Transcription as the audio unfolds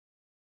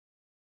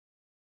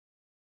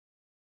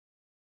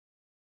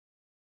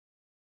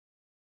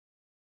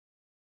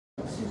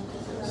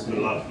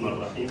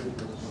Bismillahirrahmanirrahim.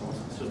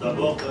 Tout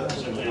d'abord,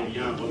 j'aimerais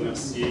bien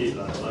remercier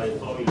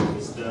l'IAV et le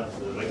ministère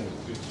de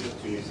l'Agriculture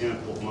tunisien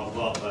pour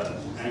m'avoir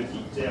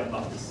invité à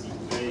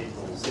participer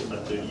dans cet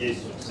atelier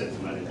sur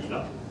cette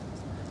maladie-là.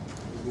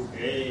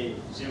 Et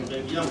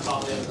j'aimerais bien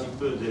parler un petit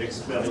peu de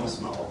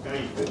l'expérience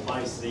marocaine. Il ne faut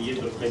pas essayer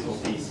de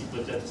présenter ici,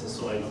 peut-être que ce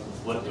sera une autre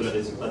fois tous les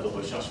résultats de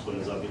recherche que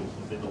nous avions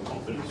fait, donc on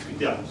peut le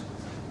discuter un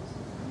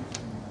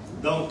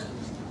peu. Donc,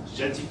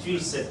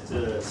 j'intitule cet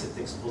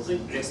exposé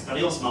 «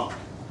 L'expérience marocaine ».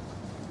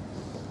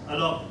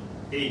 Alors,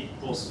 et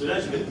pour cela,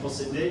 je vais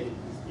procéder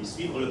et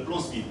suivre le plan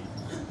suivant.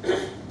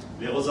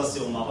 Les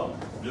rosaceae au Maroc,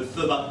 le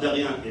feu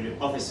bactérien et les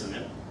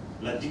professionnels,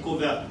 la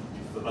découverte du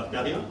feu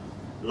bactérien,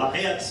 la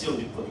réaction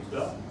du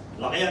producteur,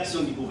 la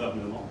réaction du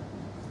gouvernement,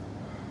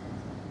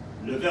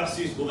 le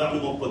versus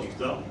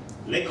gouvernement-producteur,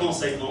 les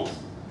conséquences,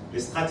 les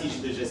stratégies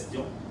de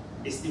gestion,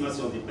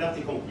 estimation des pertes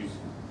et conclusions.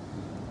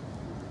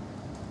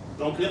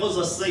 Donc les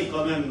rosaceae,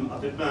 quand même,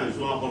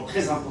 jouent un rôle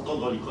très important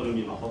dans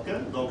l'économie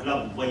marocaine. Donc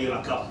là, vous voyez la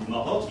carte du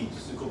Maroc, et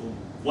ce que vous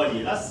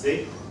voyez là,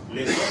 c'est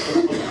les autres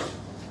productions.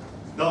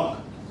 Donc,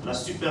 la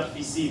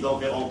superficie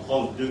d'environ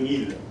 32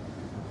 000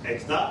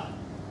 hectares,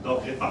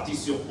 donc répartie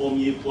sur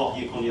pommiers,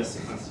 poiriers,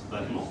 cognaciers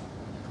principalement.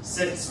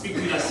 Cette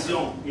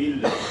spéculation,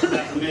 il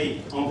permet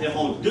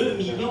environ 2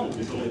 millions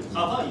de journées de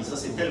travail, et ça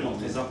c'est tellement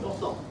très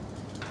important.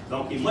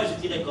 Donc, et moi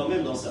je dirais quand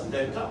même dans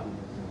certains cas,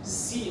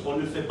 si on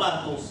ne fait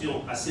pas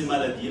attention à ces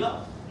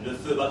maladies-là, le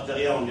feu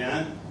bactérien en est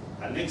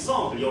un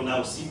exemple, il y en a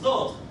aussi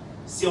d'autres.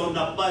 Si on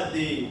n'a pas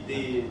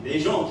des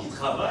gens qui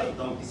travaillent,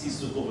 donc ici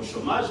se trouve au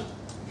chômage,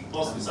 je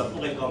pense que ça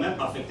pourrait quand même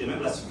affecter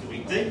même la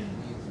sécurité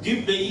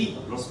du pays.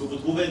 Lorsque vous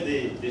trouvez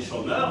des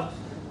chômeurs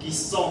qui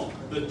sont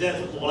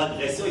peut-être pour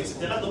l'agression, etc.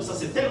 Donc ça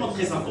c'est tellement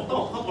très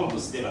important à prendre en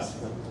considération.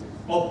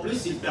 En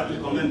plus, il permet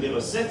quand même des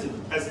recettes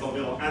de presque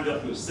environ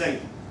 1,5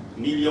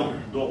 million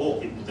d'euros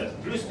et peut-être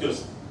plus que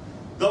ça.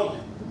 Donc,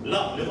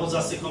 là, les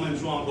rosaceae quand même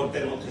jouent un rôle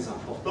tellement très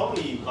important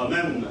et quand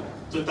même,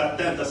 toute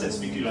atteinte à cette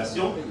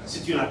spéculation,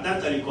 c'est une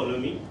atteinte à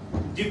l'économie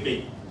du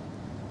pays.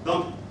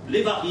 Donc,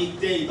 les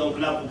variétés, donc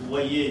là, vous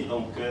voyez,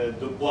 donc,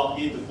 de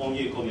poiriers, de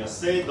pommiers et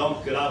cognaciers,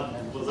 donc là,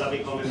 vous avez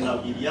quand même la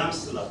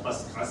Williams, la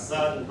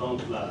Hassan,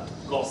 donc la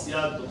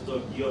Corsia, Dr.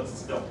 Guillot,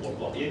 etc. pour le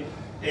poirier,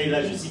 et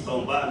là, je cite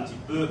en bas un petit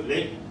peu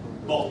les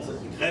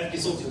porte-greffes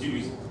qui sont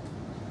utilisées.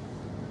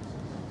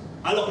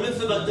 Alors, le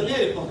feu bactérien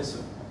est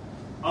professionnel.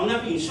 On a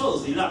vu une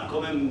chose, et là, quand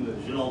même,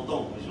 je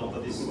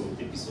l'entendais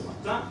depuis ce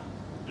matin,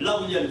 là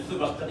où il y a le feu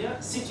bactérien,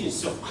 c'est une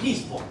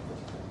surprise pour le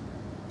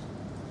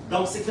producteur.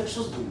 Donc, c'est quelque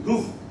chose de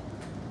nouveau.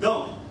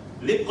 Donc,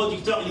 les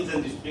producteurs et les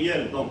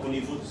industriels, donc au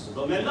niveau de ce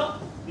domaine-là,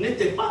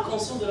 n'étaient pas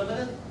conscients de la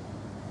maladie.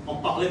 On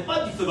ne parlait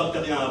pas du feu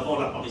bactérien avant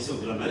l'apparition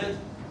de la maladie,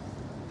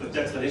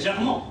 peut-être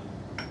légèrement.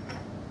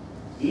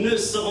 Ne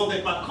se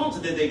rendaient pas compte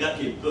des dégâts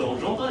qu'il peut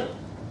engendrer.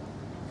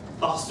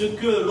 Parce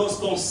que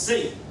lorsqu'on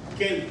sait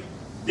quels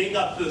dégâts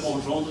peut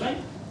engendrer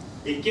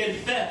et quelles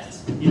pertes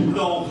il peut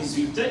en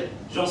résulter,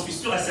 j'en suis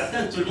sûr et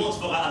certain, tout le monde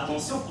fera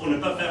attention pour ne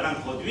pas faire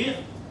introduire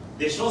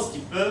des choses qui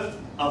peuvent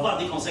avoir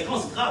des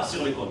conséquences graves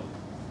sur l'économie.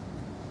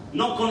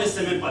 N'en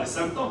connaissaient même pas les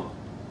symptômes,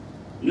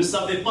 ne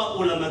savaient pas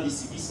où la maladie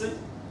sévissait,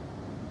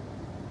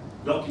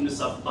 donc ils ne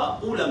savent pas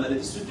où la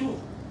maladie se trouve.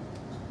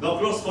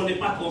 Donc lorsqu'on n'est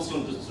pas conscient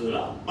de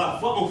cela,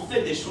 parfois on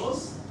fait des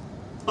choses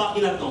par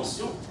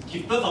inattention qui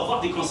peuvent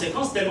avoir des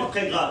conséquences tellement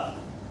très graves.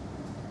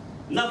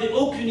 N'avait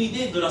aucune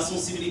idée de la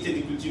sensibilité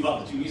des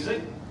cultivars utilisés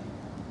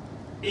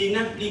et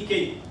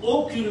n'impliquait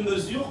aucune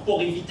mesure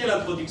pour éviter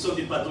l'introduction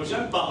des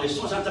pathogènes par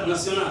l'échange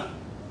international.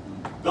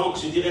 Donc,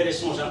 je dirais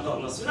l'échange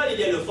international, il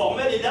y a le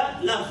formel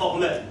et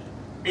l'informel.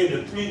 Et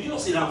le plus dur,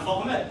 c'est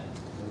l'informel.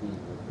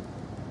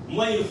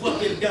 Moi, une fois,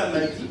 quelqu'un m'a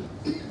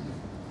dit,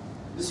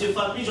 Monsieur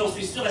Fatmi, j'en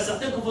suis sûr et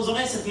certain que vous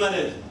aurez cette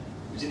maladie.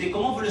 J'ai dit,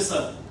 comment vous le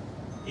savez?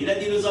 Il a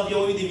dit, nous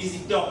avions eu des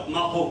visiteurs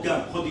marocains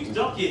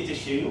producteurs qui étaient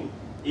chez nous.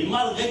 Et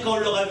malgré qu'on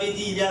leur avait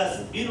dit il y a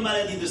une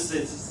maladie de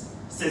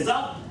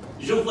César,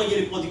 je voyais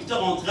les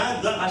producteurs en train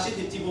d'arracher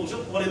des petits bourgeons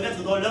pour les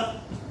mettre dans leur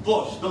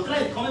poche. Donc là,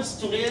 quand même,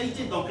 c'est une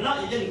réalité. Donc là,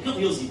 il y a une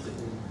curiosité.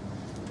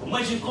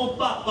 Moi, je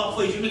compare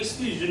parfois, et je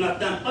m'excuse, je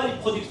n'atteins pas les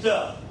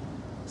producteurs.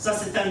 Ça,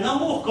 c'est un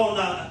amour qu'on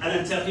a à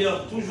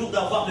l'intérieur, toujours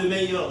d'avoir le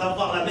meilleur,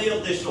 d'avoir la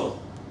meilleure des choses.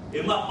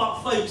 Et moi,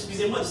 parfois,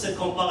 excusez-moi de cette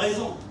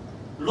comparaison,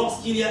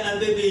 lorsqu'il y a un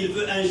bébé, il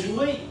veut un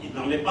jouet, il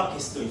n'en est pas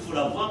question. Il faut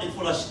l'avoir, il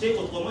faut l'acheter,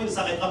 autrement, il ne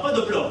s'arrêtera pas de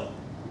pleurer.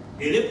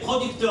 Et les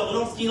producteurs,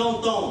 lorsqu'ils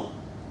entendent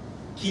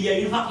qu'il y a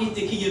une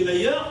variété qui est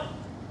meilleure,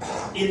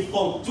 ils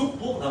font tout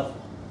pour l'avoir.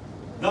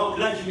 Donc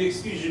là, je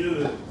m'excuse, je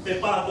ne fais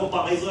pas la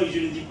comparaison et je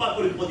ne dis pas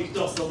que les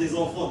producteurs sont des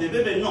enfants, des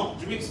bébés, non,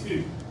 je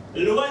m'excuse.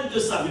 Loin de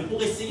ça, mais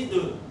pour essayer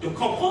de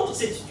comprendre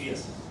cette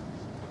situation.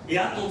 Et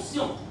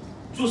attention,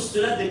 tout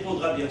cela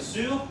dépendra bien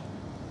sûr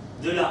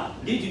de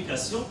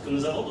l'éducation que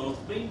nous avons dans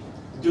notre pays,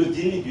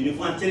 du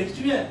niveau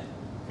intellectuel.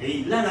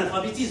 Et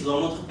l'analphabétisme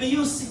dans notre pays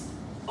aussi.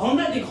 On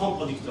a des grands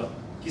producteurs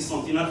qui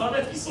sont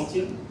inalphabètes, qui sont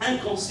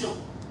inconscients.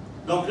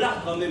 Donc là,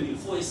 quand même, il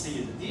faut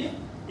essayer de dire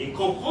et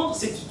comprendre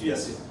cette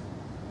situation.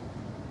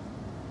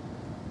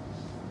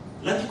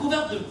 La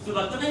découverte de feu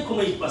bactérien,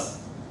 comment il passe?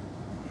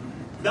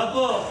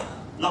 D'abord,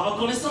 la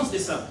reconnaissance des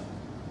symptômes.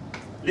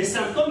 Les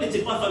symptômes n'étaient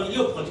pas familiers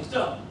aux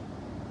producteurs.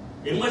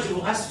 Et moi, je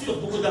vous rassure,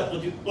 beaucoup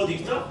de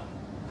producteurs,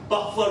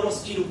 parfois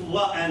lorsqu'ils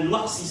voient un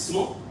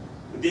noircissement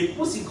des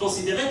pousses, ils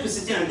considéraient que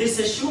c'était un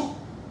dessèchement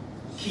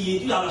qui est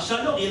dû à la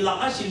chaleur, ils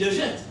l'arrachent, ils le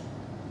jettent,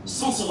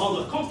 sans se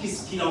rendre compte de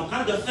ce qu'il est en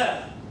train de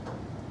faire.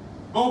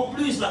 En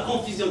plus, la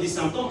confusion des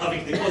symptômes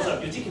avec des causes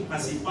abiotiques et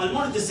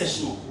principalement le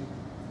dessèchement.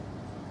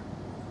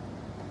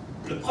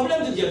 Le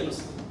problème de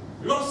diagnostic.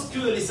 Lorsque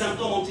les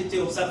symptômes ont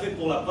été observés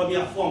pour la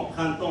première fois en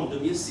printemps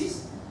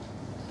 2006,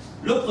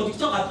 le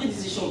producteur a pris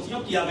des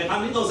échantillons qu'il avait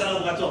ramenés dans un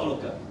laboratoire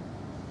local.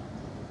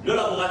 Le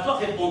laboratoire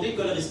répondait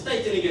que le résultat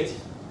était négatif.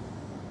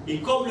 Et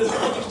comme le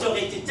producteur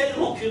était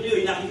tellement curieux,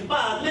 il n'arrivait pas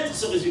à admettre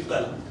ce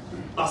résultat-là,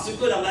 parce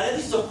que la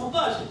maladie se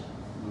propage.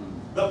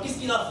 Donc qu'est-ce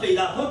qu'il a fait? Il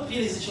a repris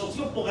les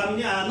échantillons pour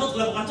ramener à un autre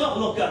laboratoire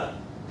local.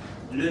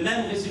 Le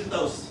même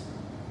résultat aussi.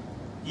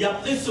 Et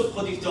après ce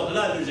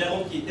producteur-là, le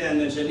gérant qui était un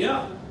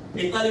ingénieur,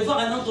 est allé voir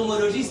un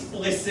entomologiste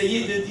pour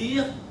essayer de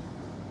dire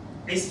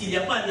est-ce qu'il n'y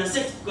a pas un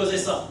insecte qui causait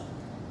ça?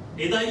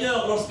 Et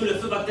d'ailleurs, lorsque le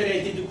feu bactérien a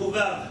été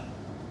découvert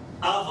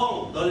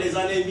avant, dans les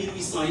années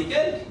 1800 et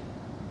quelques,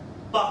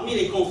 parmi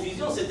les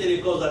confusions, c'était les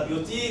causes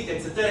abiotiques,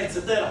 etc.,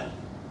 etc.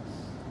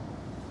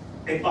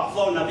 Et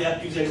parfois, on avait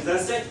accusé les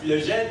insectes, le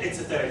gène,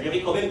 etc. Il y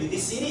avait quand même des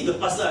décennies de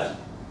passage.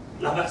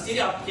 La bactérie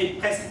a pris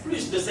presque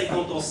plus de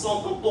 50 ans, 100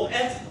 ans pour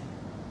être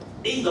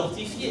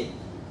identifiée.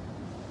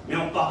 Mais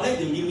on parlait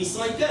de 1800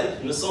 et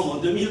quelques. Nous sommes en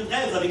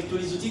 2013 avec tous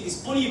les outils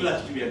disponibles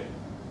actuels.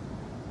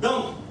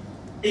 Donc,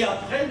 et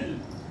après,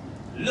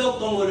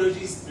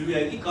 l'entomologiste lui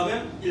a dit quand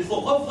même, il faut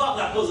revoir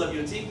la cause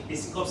abiotique, et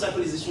c'est comme ça que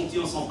les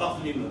échantillons sont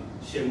parvenus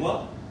chez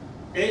moi.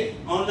 Et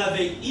on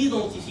avait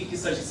identifié qu'il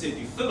s'agissait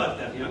du feu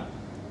bactérien.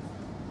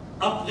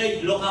 Après,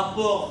 le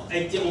rapport a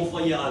été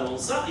envoyé à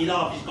l'ANSA. Et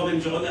là, quand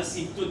même, je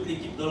remercie toute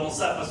l'équipe de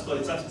l'ANSA parce que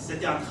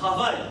c'était un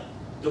travail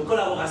de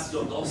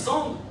collaboration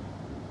d'ensemble.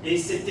 Et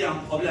c'était un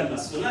problème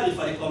national, il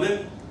fallait quand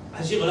même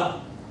agir là.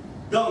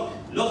 Donc,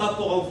 le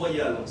rapport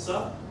envoyé à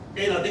l'ANSA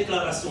et la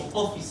déclaration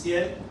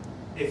officielle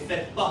est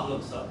faite par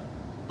l'ANSA,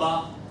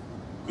 par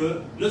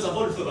que nous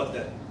avons le feu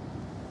bactérien.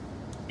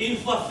 Une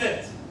fois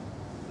fait,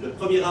 le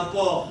premier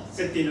rapport,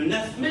 c'était le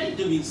 9 mai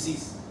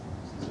 2006,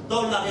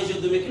 dans la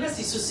région de Meknès,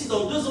 et ceci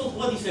dans deux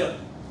endroits différents.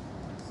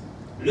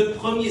 Le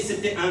premier,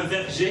 c'était un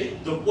verger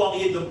de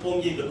poiriers, de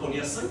pommiers, de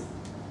cognassins.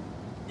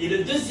 Et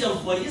le deuxième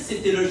foyer,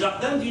 c'était le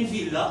jardin d'une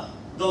villa,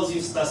 dans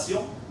une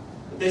station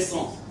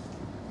d'essence.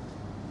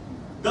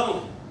 Donc,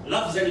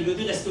 là, vous allez me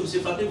dire, est-ce que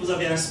M. Fatmi, vous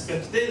avez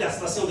inspecté la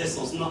station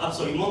d'essence? Non,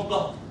 absolument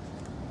pas.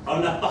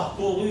 On a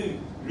parcouru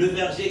le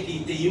verger qui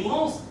était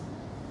immense,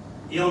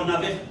 et on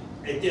avait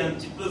été un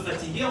petit peu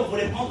fatigué, on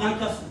voulait prendre un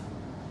café.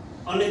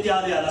 On était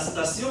allé à la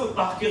station, et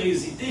par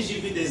curiosité, j'ai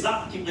vu des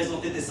arbres qui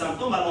présentaient des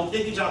symptômes à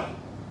l'entrée du jardin.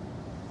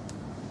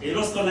 Et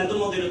lorsqu'on a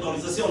demandé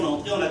l'autorisation, on est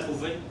entré, on a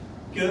trouvé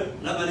que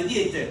la maladie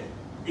était.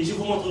 Et je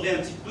vous montrerai un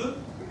petit peu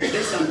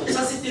les symptômes.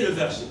 Ça, c'était le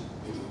verger.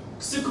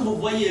 Ce que vous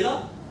voyez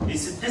là, et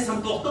c'est très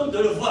important de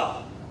le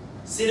voir,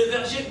 c'est le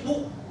verger où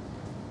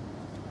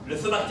le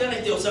feu bactérien a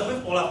été observé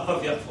pour la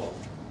première fois.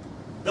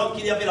 Donc,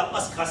 il y avait la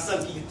passe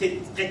crassante qui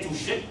était très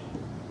touchée,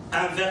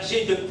 un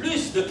verger de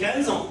plus de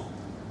 15 ans.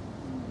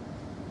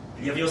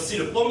 Il y avait aussi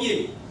le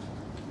pommier.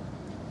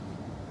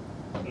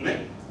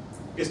 Mais,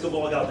 qu'est-ce que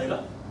vous regardez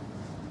là?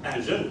 Un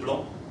jeune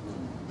plant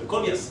de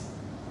cognac.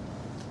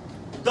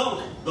 Donc,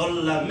 dans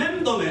le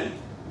même domaine,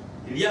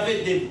 il y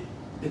avait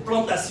des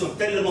plantations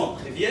tellement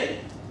très vieilles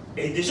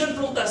et des jeunes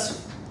plantations.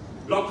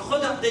 Donc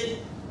regardez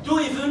d'où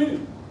est venue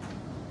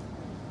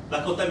la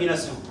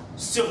contamination.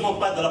 Sûrement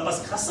pas de la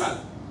passe crassante,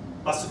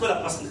 parce que la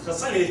passe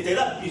crassante, elle était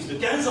là plus de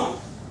 15 ans.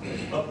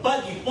 Pas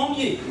du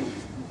pommier.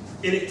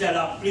 Elle était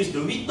là plus de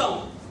 8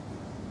 ans.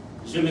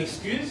 Je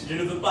m'excuse, je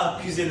ne veux pas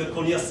accuser le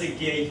cognacier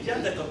qui vient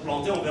d'être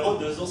planté environ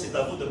 2 ans. C'est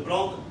à vous de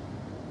prendre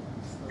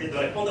et de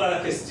répondre à la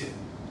question.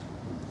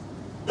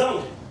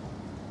 Donc,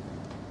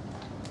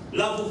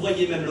 là, vous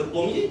voyez même le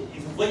pommier et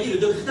vous voyez le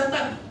degré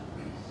d'attaque.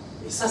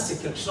 Et ça,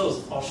 c'est quelque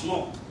chose,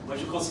 franchement, moi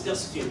je considère que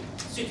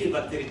c'est une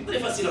bactérie très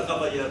facile à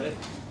travailler avec.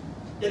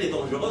 Elle est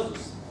dangereuse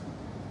aussi.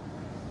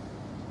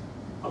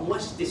 Alors, moi,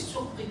 j'étais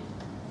surpris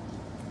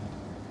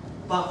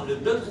par le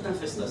degré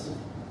d'infestation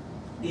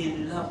et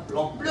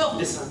l'ampleur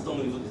des symptômes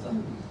au niveau des arbres.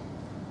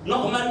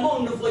 Normalement,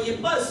 on ne voyait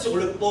pas sur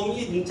le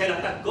pommier d'une telle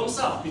attaque comme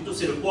ça. Plutôt,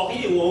 c'est le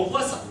poirier où on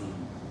voit ça.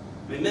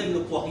 Mais même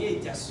le poirier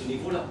était à ce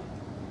niveau-là.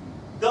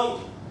 Donc,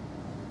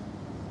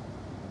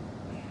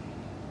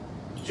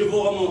 je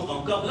vous remontre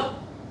encore là.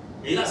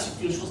 Et là,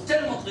 c'est une chose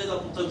tellement très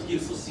importante qu'il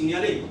faut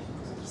signaler.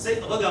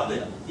 C'est, regardez,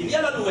 là, il y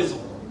a la nourrisson.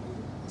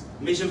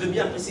 Mais je veux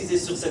bien préciser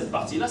sur cette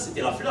partie-là,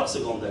 c'était la fleur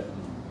secondaire.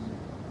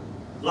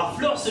 La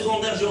fleur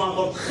secondaire joue un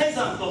rôle très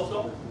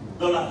important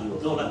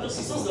dans la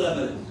persistance de la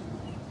maladie.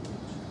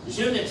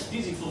 Je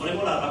m'excuse, il faut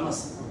vraiment la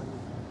ramasser.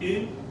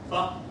 Une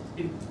par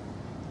une.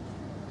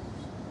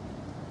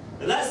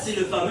 Là, c'est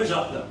le fameux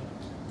jardin.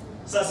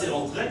 Ça, c'est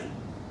l'entrée.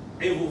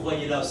 Et vous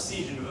voyez là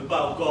aussi, je ne veux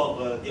pas encore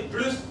dire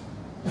plus,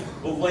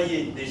 vous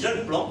voyez des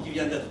jeunes plants qui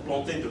viennent d'être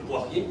plantés de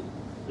poiriers.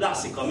 Là,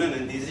 c'est quand même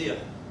un désir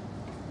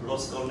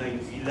lorsqu'on a une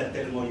villa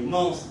tellement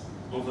immense,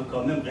 on veut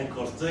quand même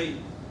récolter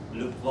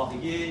le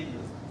poirier,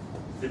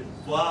 des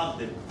poires,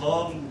 des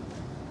pommes,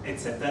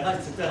 etc.,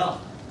 etc.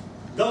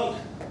 Donc,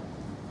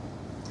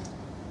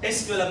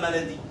 est-ce que la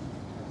maladie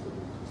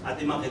a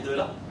démarré de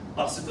là?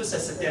 Parce que ça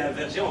c'était un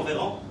verger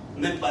environ,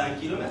 même pas 1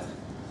 kilomètre,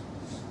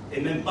 et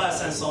même pas à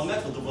 500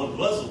 mètres de vol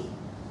d'oiseau.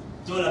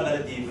 D'où la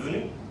maladie est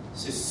venue,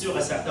 c'est sûr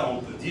et certain,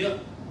 on peut dire,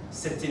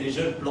 c'était les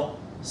jeunes plants,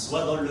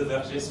 soit dans le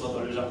verger, soit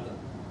dans le jardin.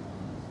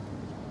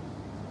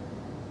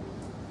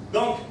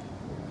 Donc,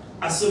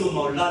 à ce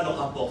moment-là, le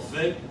rapport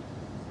fait,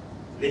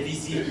 les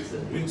visites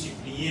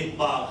multipliées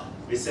par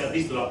les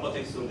services de la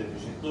protection des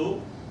végétaux,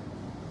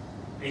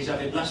 et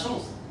j'avais de la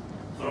chance,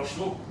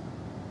 franchement,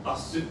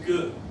 parce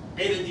que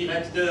et le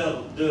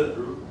directeur de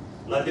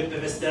la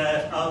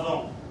DPVSTF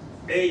avant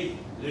et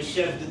le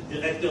chef de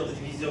directeur de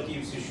division qui est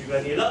M.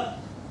 Chuvanier là,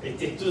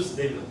 étaient tous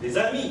des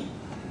amis.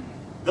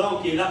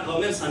 Donc, et là, quand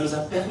même, ça nous a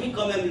permis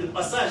quand même le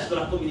passage de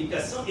la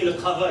communication et le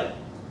travail.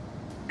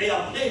 Et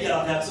après, il y a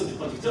la réaction du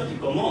producteur qui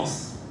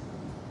commence.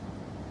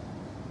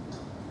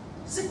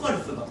 C'est quoi le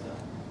feu bactérien?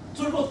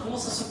 Tout le monde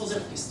commence à se poser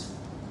la question.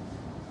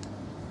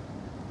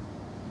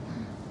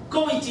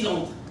 Comment est-il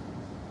entré?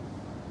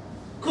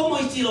 Comment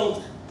est-il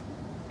entré?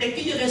 Et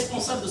qui est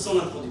responsable de son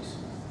introduction?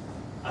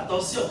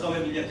 Attention, quand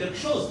même, il y a quelque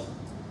chose.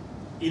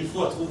 Il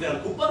faut trouver un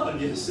coupable,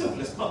 bien sûr,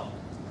 n'est-ce pas?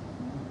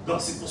 Donc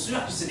c'est pour cela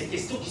que c'est des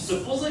questions qui se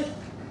posaient.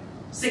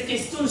 Ces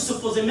questions ne se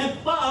posaient même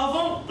pas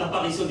avant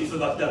l'apparition du feu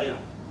bactérien.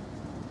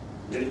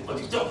 Mais les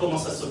producteurs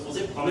commencent à se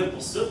poser quand même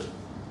pour se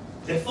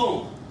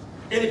défendre.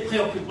 Et les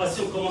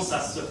préoccupations commencent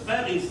à se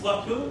faire une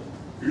fois que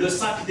le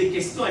sac des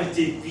questions a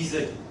été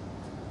épuisé.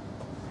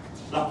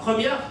 La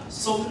première,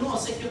 sommes-nous en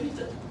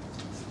sécurité?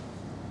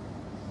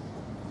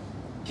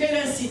 Quelle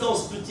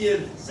incidence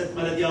peut-il cette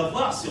maladie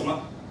avoir sur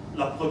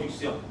la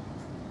production?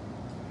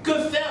 Que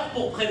faire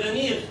pour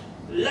prévenir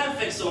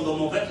l'infection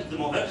de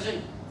mon verger?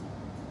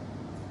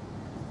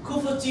 Que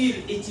faut-il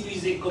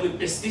utiliser comme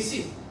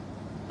pesticide?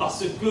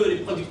 Parce que les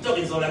producteurs,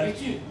 ils ont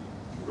l'habitude.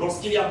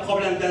 Lorsqu'il y a un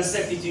problème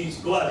d'insectes, ils utilisent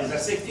quoi? Des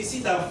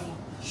insecticides,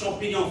 un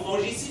champignon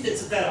fongicide,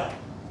 etc.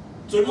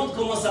 Tout le monde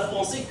commence à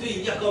penser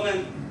qu'il y a quand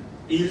même...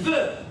 Il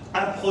veut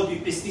un produit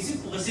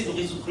pesticide pour essayer de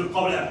résoudre le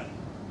problème.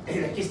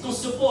 Et la question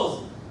se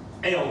pose.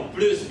 Et en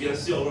plus, bien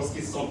sûr,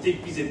 lorsqu'ils sont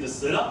épuisés de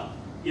cela,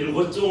 ils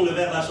retournent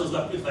vers la chose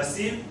la plus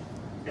facile.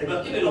 Et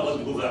bien, quel est le rôle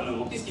du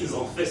gouvernement? Qu'est-ce qu'ils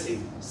ont fait,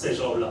 ces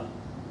gens-là?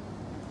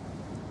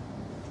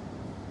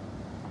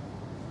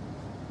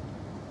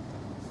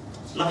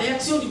 La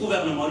réaction du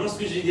gouvernement,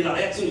 lorsque j'ai dit la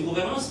réaction du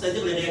gouvernement,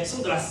 c'est-à-dire les réactions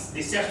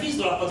des services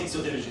de la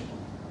protection des végétaux.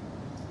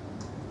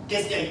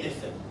 Qu'est-ce qui a été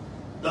fait?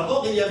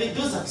 D'abord, il y avait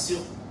deux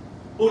actions.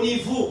 Au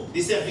niveau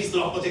des services de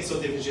la protection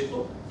des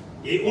végétaux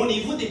et au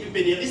niveau des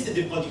pépiniéristes et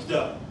des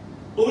producteurs.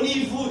 Au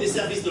niveau des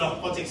services de la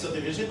protection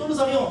des végétaux, nous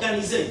avions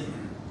organisé.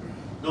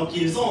 Donc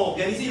ils ont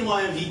organisé, ils m'ont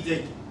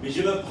invité. Mais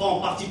je me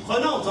prends partie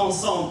prenante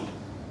ensemble.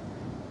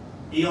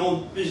 Et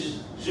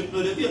je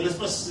peux le dire, n'est-ce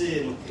pas,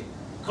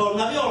 qu'on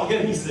avait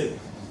organisé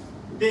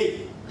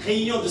des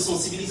réunions de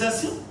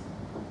sensibilisation,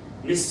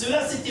 mais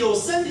cela c'était au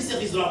sein des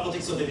services de la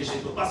protection des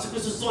végétaux, parce que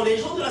ce sont les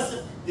gens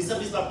des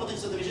services de la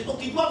protection des végétaux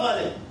qui doivent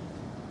aller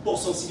pour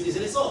sensibiliser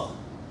les autres.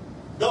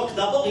 Donc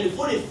d'abord il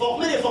faut les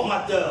former, les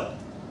formateurs.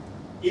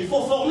 Il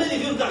faut former les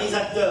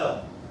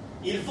vulgarisateurs.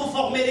 Il faut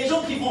former les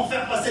gens qui vont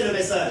faire passer le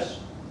message.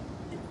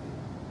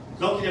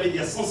 Donc il y avait de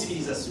la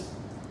sensibilisation,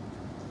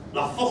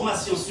 la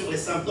formation sur les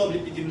symptômes,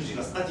 l'épidémiologie,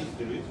 la stratégie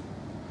de lutte.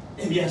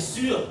 Et bien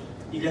sûr,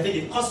 il y avait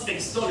des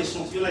prospections,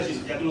 l'échantillonnage et le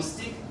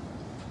diagnostic,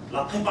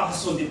 la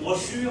préparation des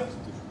brochures,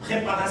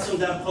 préparation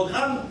d'un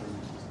programme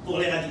pour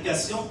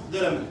l'éradication de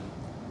la maladie.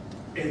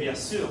 Et bien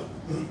sûr,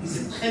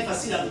 c'est très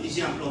facile à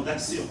rédiger un plan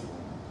d'action.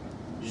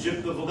 Je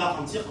peux vous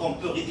garantir qu'on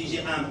peut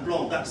rédiger un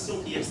plan d'action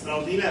qui est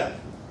extraordinaire.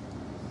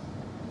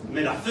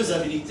 Mais la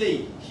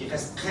faisabilité, qui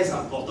reste très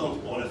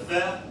importante pour le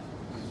faire,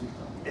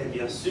 et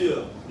bien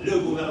sûr, le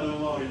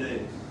gouvernement,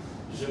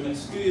 je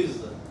m'excuse,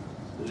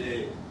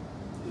 les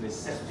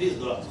services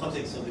de la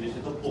protection des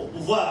végétaux, pour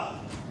pouvoir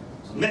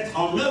mettre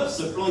en œuvre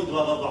ce plan, ils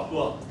doivent avoir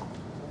quoi?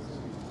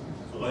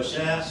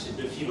 Recherche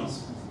et de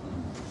financement.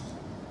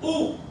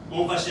 Où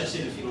on va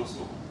chercher le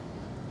financement?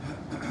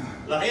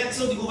 La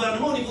réaction du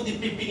gouvernement au niveau des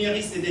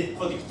pépiniéristes et des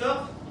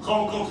producteurs,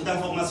 rencontre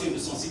d'information et de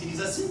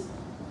sensibilisation,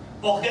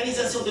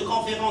 organisation de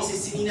conférences et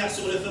séminaires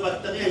sur le feu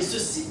bactérien, et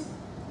ceci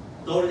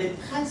dans les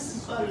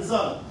principales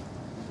zones.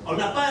 On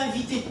n'a pas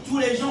invité tous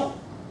les gens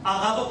à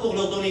Rabat pour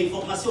leur donner une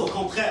formation, au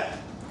contraire.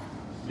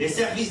 Les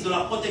services de la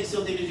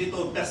protection des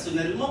végétaux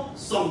personnellement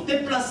sont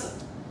déplacés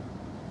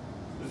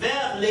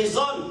vers les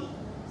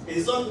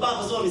zones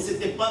par zone, et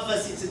c'était pas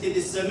facile, c'était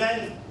des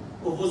semaines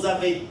où vous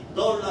avez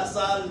dans la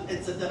salle,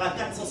 etc.,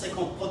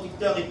 450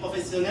 producteurs et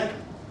professionnels,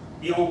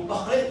 et on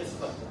parlait de ce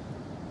facteur.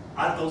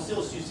 Attention,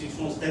 c'est une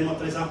chose tellement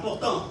très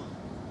importante.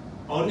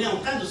 On est en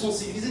train de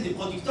sensibiliser des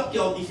producteurs qui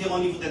ont différents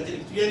niveaux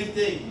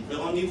d'intellectualité,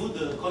 différents niveaux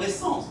de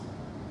connaissances.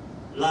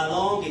 La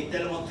langue est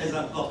tellement très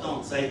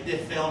importante. Ça a été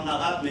fait en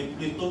arabe, mais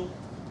plutôt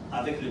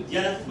avec le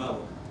dialecte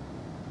marocain,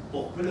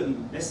 pour que le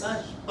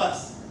message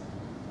passe.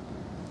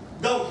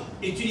 Donc,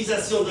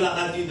 utilisation de la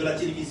radio et de la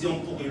télévision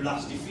pour une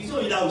large diffusion.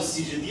 Et là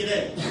aussi, je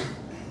dirais,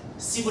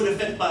 si vous ne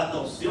faites pas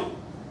attention,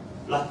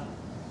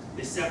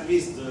 les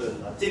services de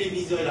la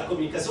télévision et la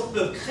communication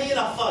peuvent créer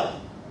la faille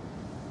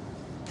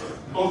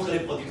entre les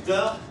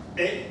producteurs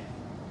et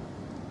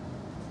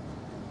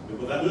le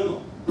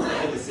gouvernement,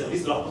 et les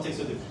services de la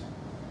protection des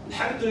vues.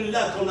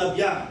 Alhamdulillah qu'on a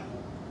bien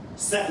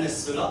cerné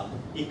cela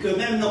et que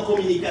même nos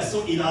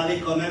communications, il allaient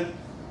quand même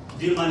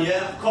d'une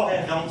manière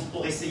cohérente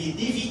pour essayer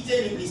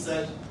d'éviter le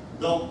glissage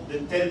dans de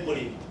telles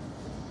polémiques.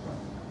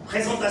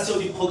 Présentation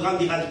du programme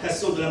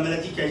d'éradication de la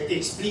maladie qui a été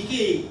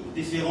expliqué aux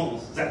différents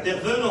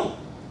intervenants.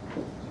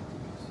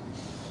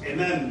 Et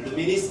même le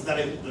ministre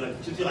de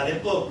l'Agriculture à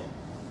l'époque.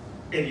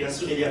 Et bien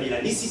sûr, il y avait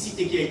la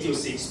nécessité qui a été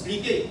aussi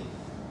expliquée.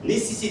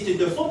 Nécessité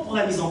de fonds pour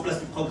la mise en place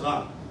du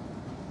programme.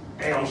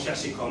 Et on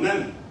cherchait quand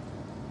même,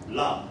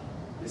 là,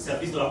 les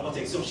services de la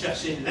protection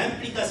cherchaient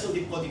l'implication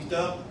des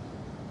producteurs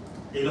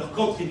et leur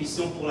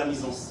contribution pour la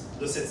mise en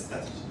de cette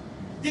stratégie.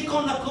 Dès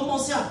qu'on a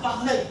commencé à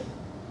parler,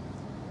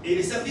 et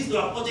les services de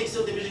la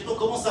protection des végétaux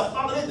commencent à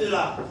parler de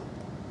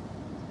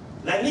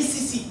la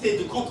nécessité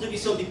de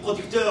contribution des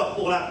producteurs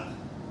pour la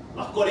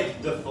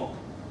collecte de fonds,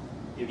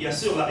 et bien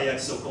sûr la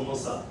réaction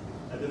commence à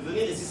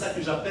devenir, et c'est ça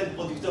que j'appelle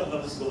producteur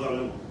versus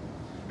gouvernement.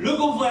 Le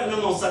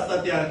gouvernement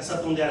s'attendait à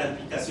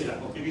l'implication et la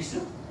contribution.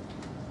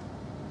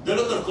 De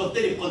l'autre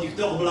côté, les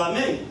producteurs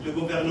blâmaient le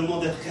gouvernement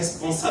d'être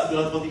responsable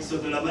de la production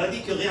de la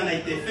maladie, que rien n'a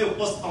été fait au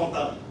poste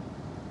rentable.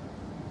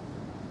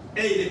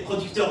 Et les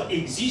producteurs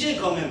exigeaient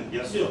quand même,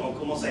 bien sûr, on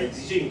commence à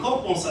exiger une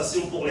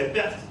compensation pour les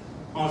pertes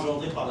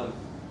engendrées par la maladie.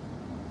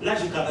 Là,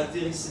 je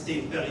caractérise, c'était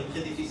une période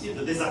très difficile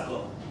de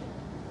désaccord.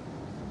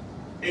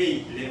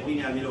 Et les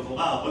ruines à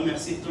Milovora a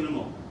remercié tout le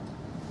monde.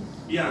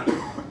 Bien,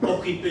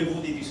 occupez-vous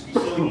des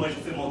discussions, moi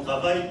je fais mon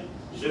travail,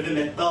 je vais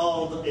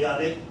m'étendre et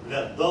aller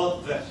vers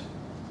d'autres versions.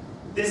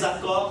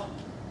 Désaccord,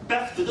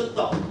 perte de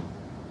temps.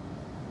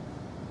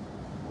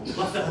 On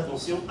doit faire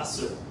attention à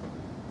cela.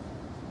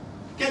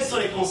 Quelles sont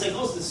les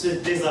conséquences de ce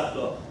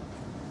désaccord?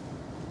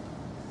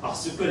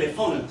 Parce que les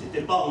fonds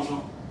n'étaient pas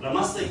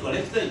ramassés,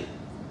 collectés.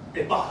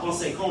 Et par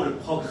conséquent, le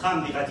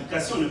programme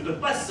d'éradication ne peut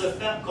pas se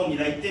faire comme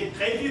il a été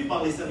prévu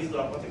par les services de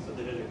la protection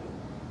des végétaux.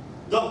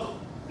 Donc,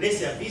 les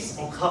services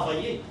ont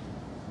travaillé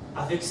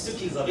avec ce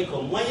qu'ils avaient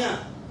comme moyen.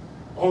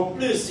 En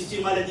plus, c'est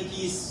une maladie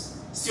qui est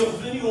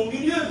survenue au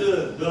milieu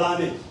de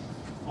l'année.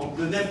 On ne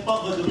peut même pas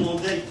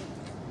redemander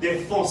des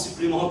fonds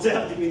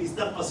supplémentaires du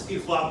ministère parce qu'il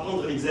faut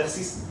apprendre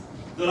l'exercice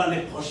de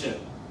l'année prochaine.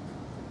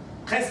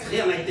 Presque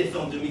rien n'a été fait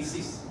en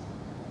 2006.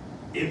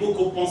 Et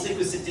beaucoup pensaient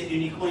que c'était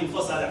uniquement une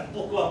fausse alerte.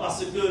 Pourquoi?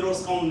 Parce que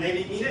lorsqu'on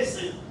éliminait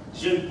ces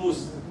jeunes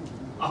pousses,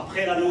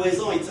 après la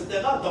nouaison, etc.,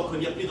 donc il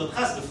n'y a plus de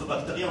traces de feu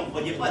bactérien, on ne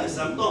voyait pas les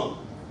symptômes.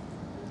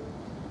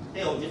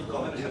 Et on dit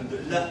quand même,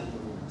 alhamdoulilah,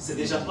 c'est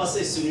déjà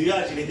passé, ce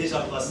nuage, il est déjà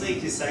passé,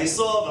 que ça est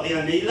sauve,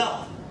 rien n'est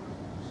là.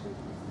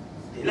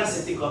 Et là,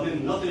 c'était quand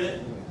même notre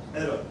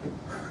erreur.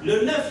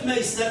 Le 9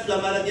 mai 7, la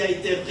maladie a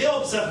été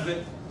réobservée,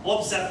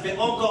 observée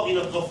encore une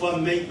autre fois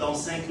mai dans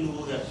 5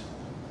 nouveaux vergers.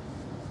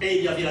 Et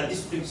il y avait la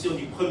destruction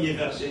du premier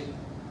verger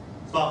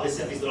par les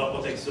services de la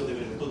protection des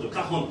végétaux de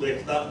 42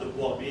 hectares de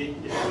bois-biers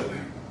et de fleurs.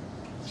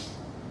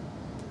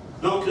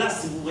 Donc là,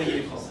 si vous voyez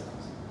les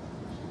conséquences.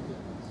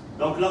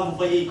 Donc là, vous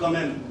voyez quand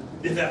même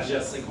des vergers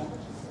assez grands.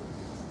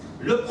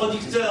 Le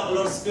producteur,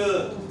 lorsque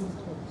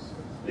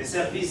les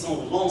services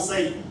ont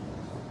lancé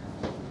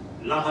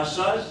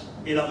l'arrachage,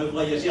 il avait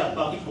voyagé à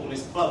Paris pour ne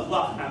pas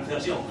voir un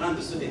verger en train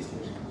de se détruire.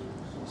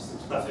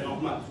 C'est tout à fait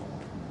normal.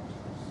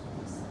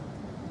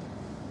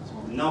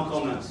 Non,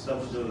 quand même, ça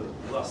vous de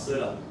voir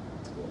cela.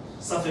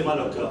 Ça fait mal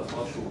au cœur,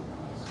 franchement.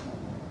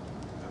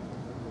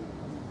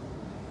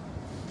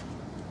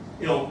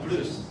 Et en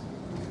plus,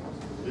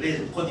 les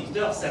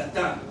producteurs,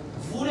 certains,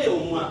 voulaient au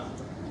moins,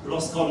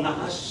 lorsqu'on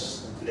arrache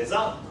les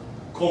arbres,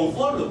 qu'on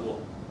vole le bois.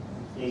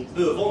 On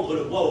peut vendre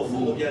le bois au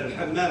four, ou bien le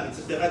hammam,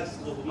 etc., qui se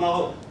trouve au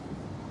Maroc.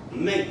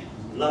 Mais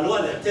la loi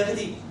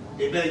l'interdit.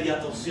 Eh bien, il y a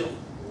attention.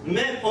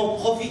 Même en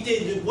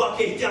profiter du bois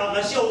qui a été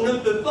arraché, on ne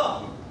peut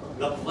pas.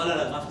 Donc voilà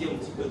la gravité un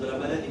petit peu de la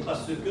maladie,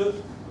 parce que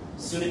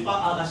ce n'est pas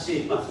arracher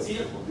et partir,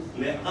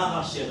 mais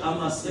arracher,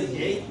 ramasser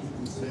et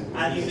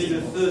allumer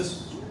le feu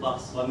par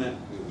soi-même.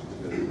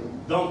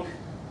 Donc,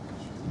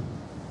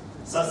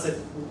 ça c'est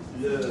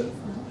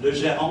le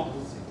gérant,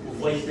 vous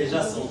voyez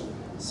déjà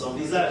son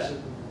visage.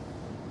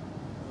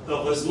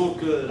 Heureusement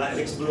que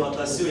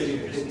l'exploitation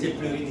était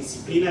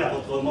pluridisciplinaire,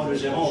 autrement le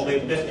gérant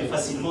aurait perdu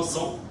facilement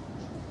son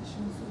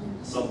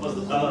poste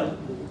de travail.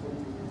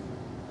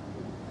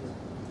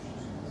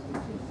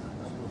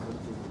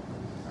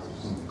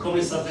 Comment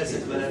il s'appelle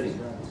cette maladie?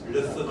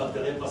 Le feu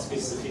bactérien, parce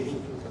qu'il se finit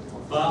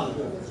par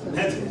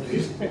être.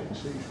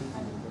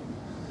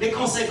 Les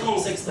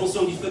conséquences,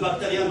 extension du feu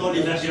bactérien dans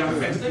les vergers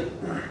infectés.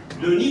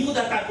 Le niveau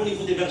d'attaque au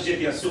niveau des vergers,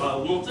 bien sûr, a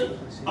augmenté,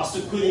 parce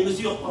que les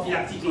mesures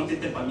prophylactiques n'ont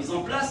été pas mises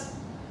en place,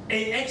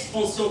 et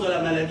expansion de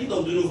la maladie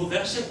dans de nouveaux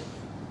vergers.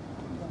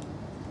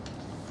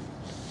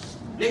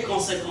 Les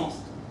conséquences,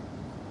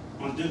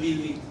 en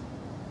 2008,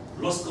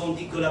 lorsqu'on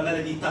dit que la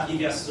maladie est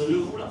arrivée à ce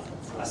niveau-là,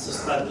 à ce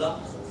stade-là,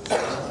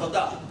 c'est trop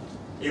tard.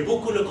 Et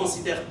beaucoup ne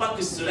considèrent pas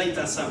que cela est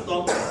un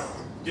symptôme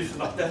du feu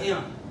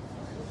bactérien.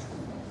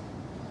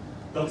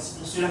 Donc c'est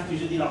pour cela que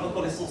je dis la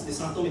reconnaissance des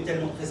symptômes est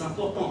tellement très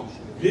importante.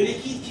 Le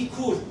liquide qui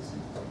coule,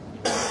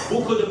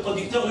 beaucoup de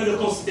producteurs ne le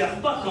considèrent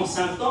pas comme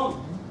symptôme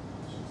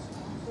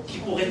qui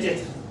pourrait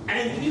être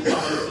induit par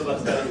le feu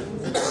bactérien.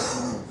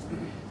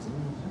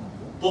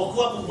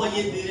 Pourquoi vous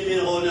voyez des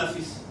numéros 9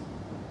 ici?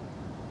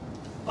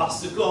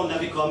 Parce qu'on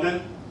avait quand même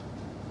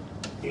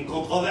une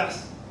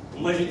controverse.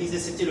 Moi je disais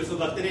c'était le feu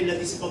bactérien, il a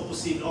dit c'est pas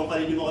possible, on va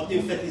les numéroter,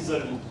 vous faites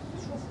l'isolement.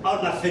 On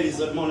a fait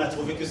l'isolement, on a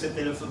trouvé que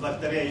c'était le feu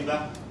bactérien, et ben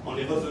on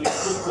est revenu.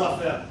 Pourquoi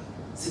faire?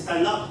 C'est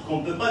un arbre qu'on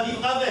ne peut pas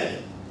vivre avec.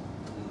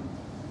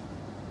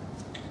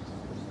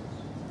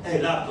 Et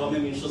là, quand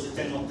même, une chose est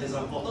tellement très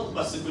importante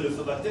parce que le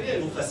feu bactérien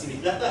vous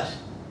facilite la tâche.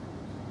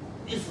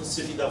 Il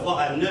suffit d'avoir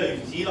un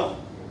œil vigilant.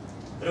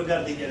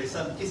 Regardez, il y a les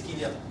sables, qu'est-ce qu'il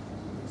y a?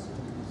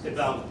 Eh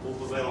bien, vous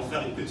pouvez en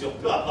faire une culture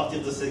pure à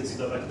partir de ces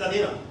exudats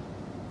bactériens.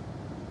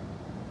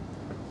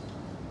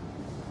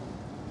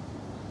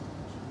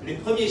 Les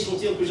premiers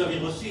échantillons que j'avais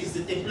reçus,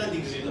 ils étaient pleins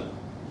d'exudats.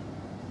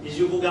 Et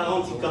je vous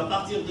garantis qu'à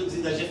partir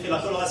d'exudats, j'ai fait la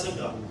coloration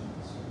grave,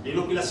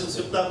 l'inoculation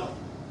sur tabac,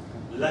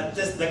 la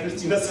test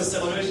d'agglutination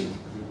sérologique,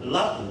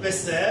 la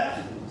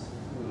PCR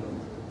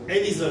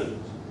et l'isolement.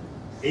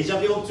 Et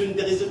j'avais obtenu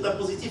des résultats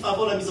positifs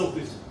avant la mise en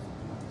plus.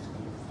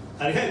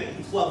 Alors,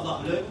 il faut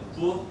avoir l'œil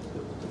pour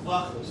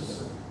voir tout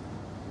ça.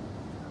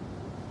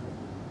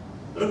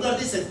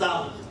 Regardez cet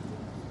arbre,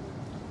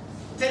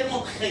 tellement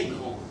très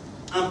grand,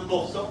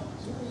 important.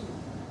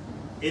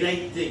 Il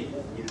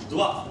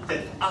doit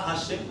être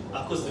arraché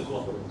à cause de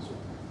quoi?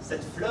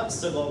 Cette fleur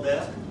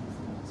secondaire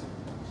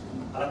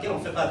à laquelle on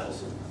ne fait pas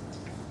attention.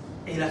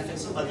 Et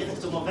l'infection va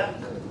directement vers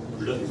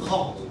le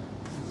tronc.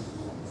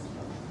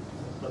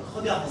 Donc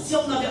regardez, si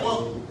on avait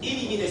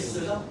éliminé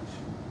cela,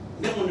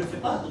 mais on ne fait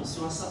pas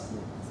attention à ça.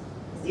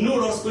 Nous,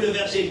 lorsque le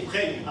verger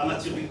prenne à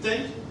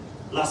maturité,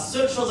 la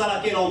seule chose à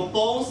laquelle on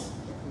pense,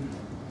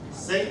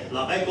 c'est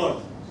la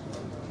récolte.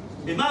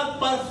 Et même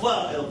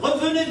parfois,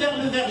 revenez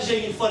vers le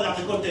verger une fois la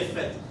récolte est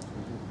faite.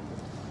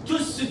 Tout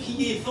ce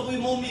qui est fruits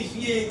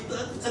momifiés,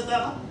 etc.,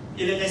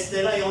 il est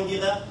resté là et on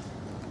dira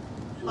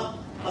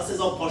la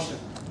saison prochaine.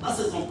 La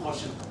saison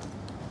prochaine.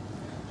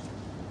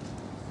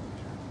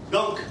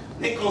 Donc,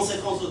 les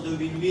conséquences de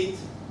 2008,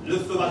 le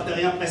feu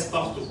bactérien pèse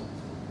partout.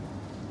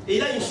 Et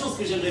là, une chose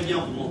que j'aimerais bien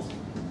vous montrer.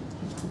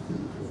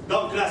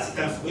 Donc là,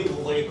 c'est un fruit,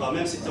 vous voyez quand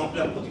même, c'était en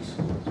pleine production.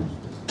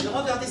 Mais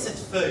regardez cette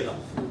feuille-là.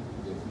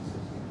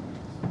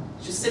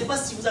 Je ne sais pas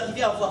si vous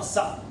arrivez à voir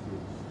ça.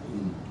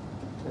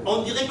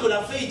 On dirait que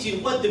la feuille est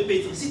une boîte de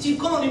pétri. C'est une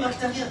colonie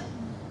bactérienne.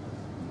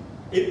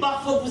 Et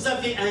parfois, vous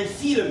avez un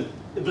film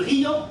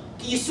brillant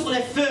qui est sur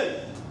les feuilles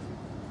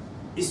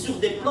et sur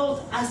des plantes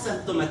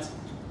asymptomatiques.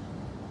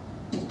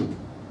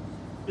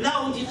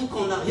 Là, on dirait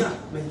qu'on n'a rien.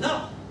 Mais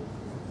là,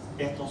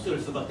 et attention, le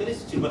feu bactérien,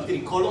 c'est une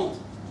bactérie collante.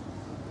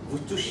 Vous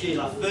touchez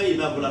la feuille, et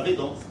là, vous l'avez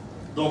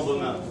dans vos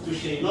mains. Vous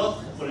touchez une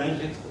autre, vous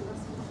l'injectez.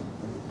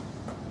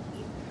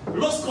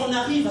 Lorsqu'on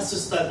arrive à ce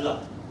stade-là,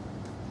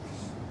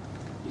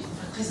 il faut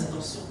faire très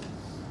attention.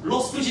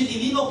 Lorsque j'ai dit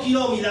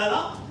l'inoculum, il est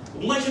là,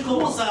 moi je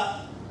commence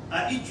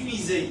à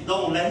utiliser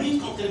dans la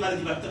lutte contre les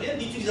maladies bactériennes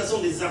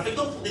l'utilisation des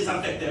désinfectants pour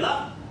désinfecter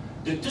là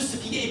de tout ce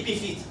qui est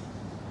épiphyte.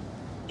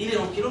 Et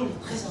l'inoculum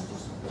est très important.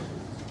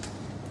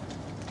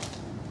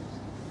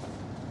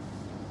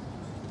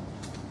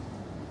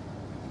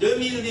 «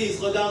 2010,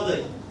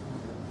 regardez.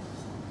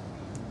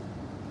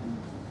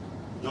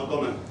 Non,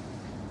 quand même.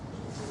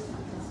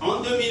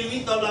 En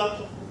 2008, dans la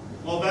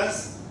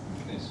province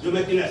de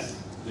Meknes,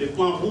 les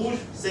points rouges,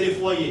 c'est les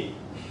foyers.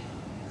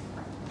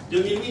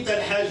 2008,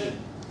 Al-Hajj,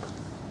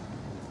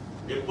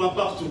 les points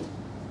partout.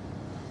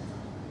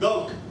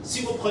 Donc,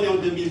 si vous prenez en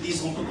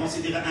 2010, on peut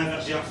considérer un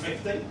verger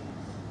infecté.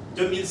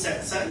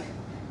 2007, 5.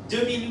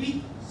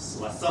 2008,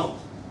 60.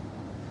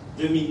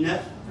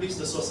 2009, plus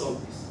de 70.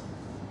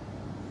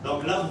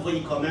 Donc là, vous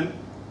voyez quand même,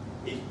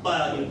 et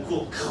pas une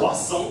courbe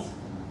croissante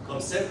comme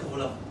celle que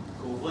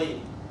vous voyez.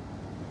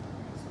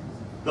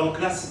 Donc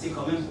là, c'était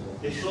quand même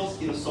des choses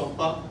qui ne sont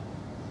pas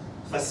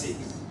faciles.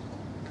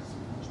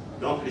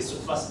 Donc les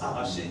surfaces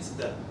arrachées,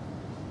 etc.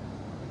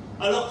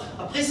 Alors,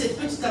 après cette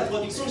petite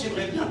introduction,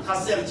 j'aimerais bien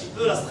tracer un petit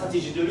peu la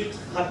stratégie de lutte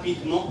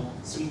rapidement,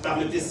 si vous me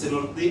permettez, c'est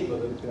noté.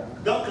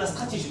 Donc la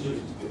stratégie de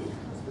lutte.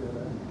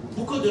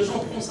 Beaucoup de gens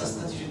pensent à la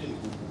stratégie de lutte.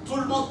 Tout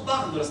le monde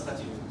parle de la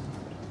stratégie de lutte.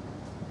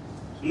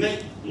 Mais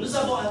nous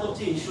avons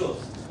adopté une chose.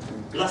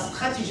 La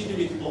stratégie de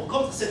lutte pour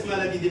contre cette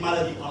maladie, des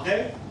maladies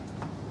pareilles,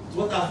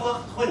 doit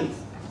avoir 3 niveaux.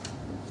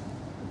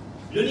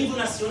 Le niveau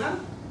national,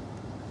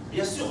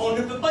 bien sûr, on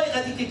ne peut pas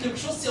éradiquer quelque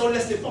chose si on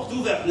laisse les portes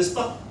ouvertes, n'est-ce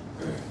pas?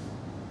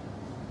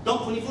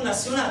 Donc au niveau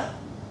national,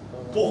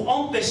 pour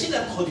empêcher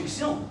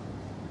l'introduction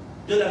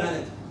de la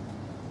maladie.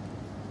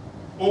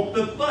 On ne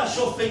peut pas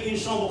chauffer une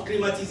chambre,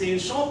 climatiser une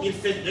chambre, il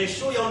fait très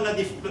chaud et on a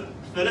des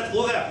fenêtres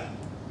ouvertes.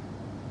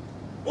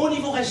 Au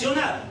niveau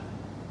régional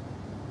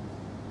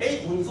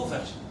et au niveau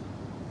verger.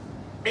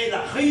 Et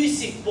la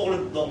réussite pour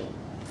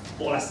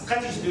la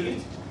stratégie de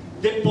lutte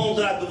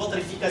dépendra de votre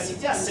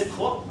efficacité à ces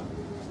 3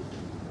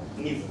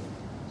 niveau.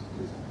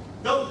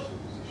 Donc,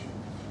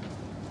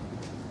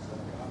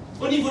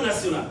 au niveau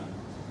national,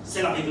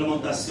 c'est la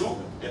réglementation,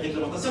 les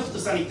réglementations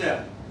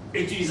phytosanitaires,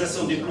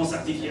 utilisation des plans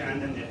certifiés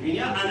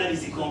indemnitaires,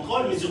 analyse et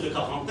contrôle, mesures de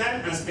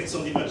quarantaine,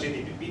 inspection des vergers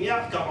des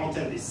pépinières,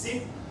 quarantaine des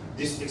sites,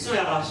 destruction et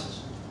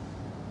arrachage.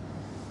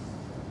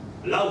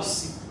 Là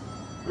aussi,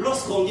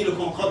 lorsqu'on dit le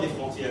contrôle des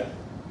frontières,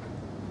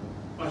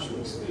 moi je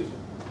m'excuse.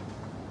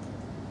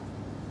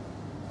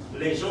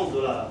 Les gens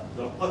de la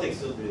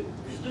protection des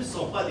juges ne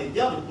sont pas des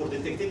diables pour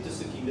détecter tout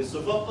ce qui ne se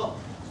voit pas.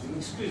 Je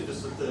m'excuse de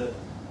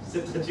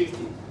cette adjectif.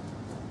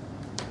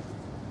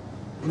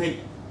 Mais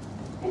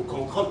on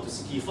contrôle tout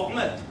ce qui est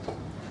formel.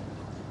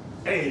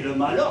 Et le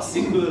malheur,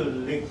 c'est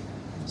que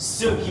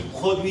ceux qui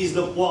produisent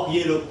le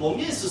poirier et le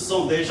pommier, ce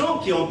sont des gens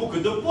qui ont beaucoup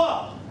de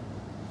poids.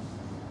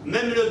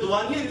 Même le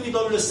douanier lui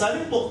donne le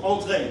salut pour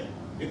entrer.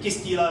 Et qu'est-ce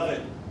qu'il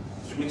avait?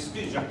 Je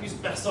m'excuse, j'accuse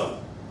personne.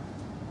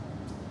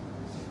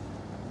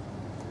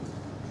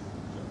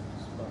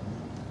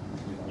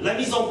 La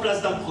mise en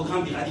place d'un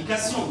programme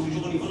d'éradication,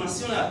 toujours au niveau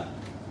national.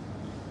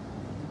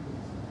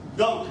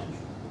 Donc,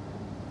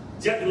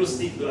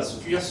 diagnostic de la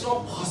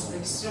situation,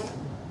 prospection,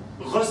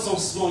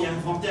 recensement et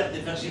inventaire des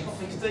vergers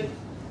affectés,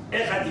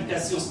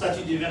 éradication,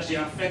 statut des vergers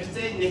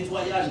infectés,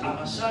 nettoyage,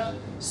 arrachage,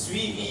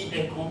 suivi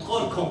et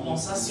contrôle,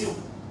 compensation.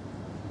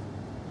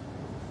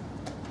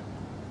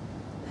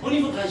 Au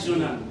niveau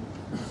régional,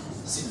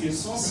 c'est une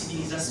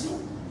sensibilisation.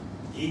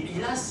 Et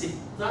là, c'est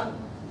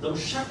dans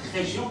chaque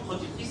région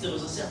productrice de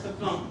ressources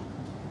peuplantes.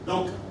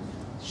 Donc,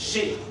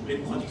 chez les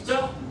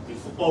producteurs, il ne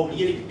faut pas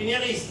oublier les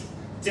pépiniéristes,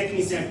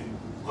 techniciens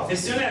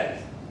professionnels.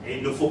 Et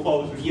il ne faut pas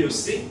oublier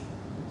aussi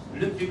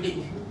le public.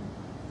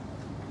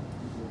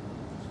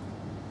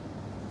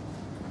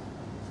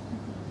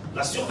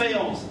 La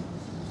surveillance,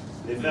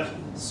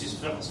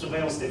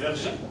 surveillance des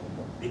vergers,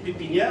 des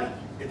pépinières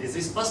et des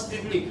espaces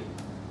publics.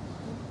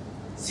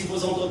 Si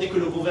vous entendez que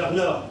le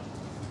gouverneur,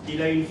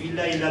 il a une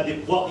villa, il a des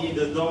poiriers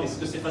dedans, est-ce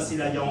que c'est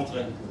facile à y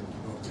entrer?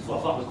 Il faut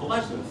avoir le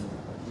courage de le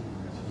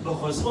faire.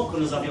 Heureusement que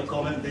nous avions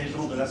quand même des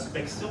gens de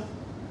l'inspection.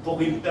 Pour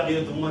une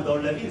période au moins dans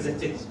la ville, ils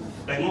étaient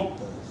vraiment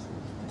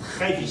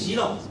très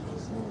vigilants.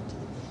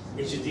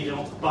 Et je dirais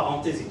entre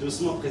parenthèses et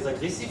doucement très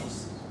agressifs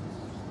aussi.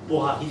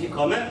 Pour arriver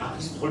quand même à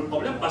résoudre le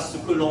problème, parce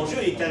que l'enjeu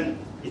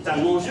est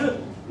un enjeu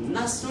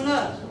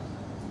national.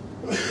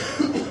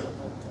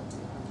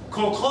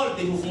 Contrôle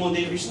des mouvements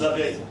des ruches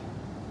d'abeilles,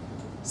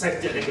 ça a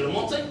été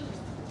réglementé.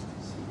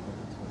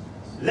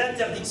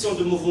 L'interdiction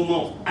de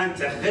mouvements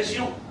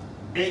interrégions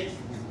et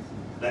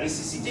la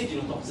nécessité d'une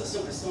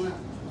autorisation nationale.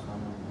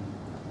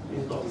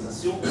 Une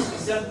autorisation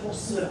spéciale pour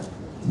cela.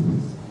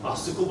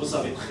 Parce que vous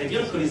savez très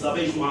bien que les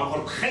abeilles jouent un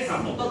rôle très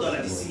important dans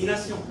la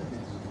dissémination.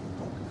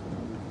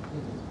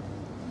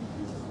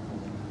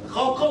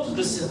 Rencontre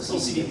de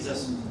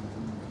sensibilisation.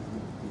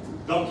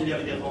 Donc il y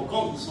avait des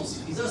rencontres de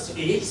sensibilisation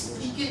et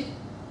expliquer.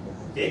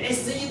 Et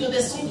essayer de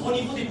descendre au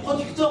niveau des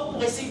producteurs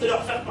pour essayer de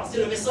leur faire passer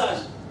le message.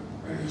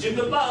 Je ne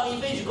peux pas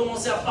arriver, j'ai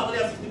commencé à parler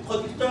avec des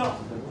producteurs.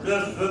 Le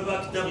feu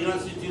bactérien,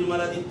 c'est une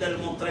maladie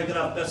tellement très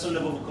grave, personne ne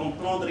va vous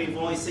comprendre. Ils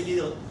vont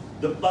essayer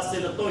de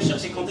passer le temps et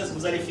chercher quand est-ce que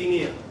vous allez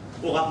finir.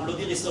 Pour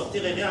applaudir et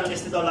sortir et rien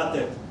rester dans la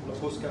tête. La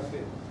pause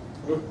café.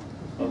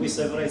 Ah oui,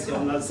 c'est vrai,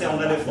 on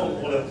a les fonds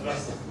pour le faire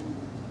ça.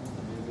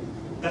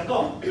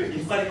 D'accord?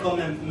 Il fallait quand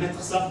même mettre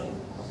ça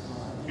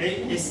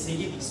et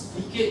essayer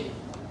d'expliquer.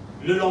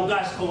 Le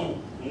langage qu'on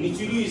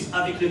utilise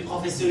avec les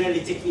professionnels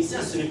et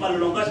techniciens, ce n'est pas le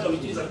langage qu'on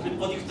utilise avec les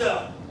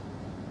producteurs.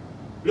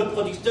 Le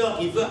producteur,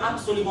 il veut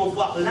absolument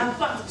voir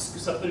l'impact, qu'est-ce que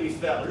ça peut lui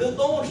faire, le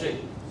danger,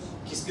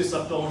 qu'est-ce que ça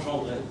peut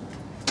engendrer.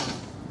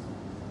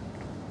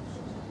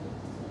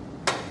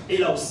 Et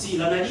là aussi,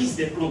 l'analyse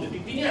des plans de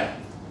pépinière.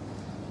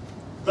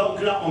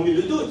 Donc là, on met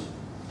le doute,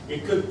 et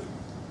que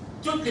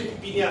toutes les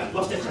pépinières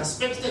doivent être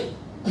inspectées.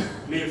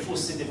 Mais il faut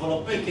se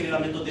développer, quelle est la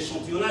méthode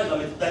d'échantillonnage, la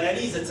méthode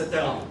d'analyse, etc.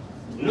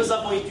 Nous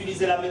avons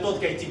utilisé la méthode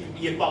qui a été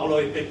publiée par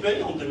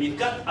l'OEPP en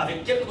 2004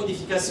 avec quelques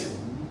modifications.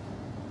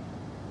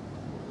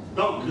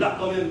 Donc là,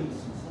 quand même,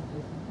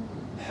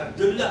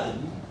 Abdullah,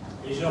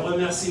 et je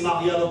remercie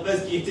Maria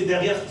Lopez qui était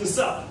derrière tout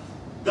ça.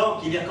 Donc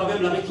il y a quand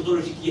même la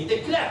méthodologie qui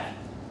était claire.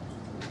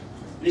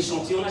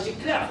 L'échantillonnage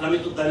est clair, la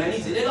méthode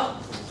d'analyse, elle est là.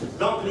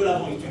 Donc nous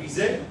l'avons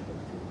utilisée.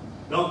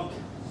 Donc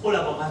au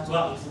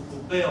laboratoire, il faut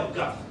couper en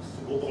quatre.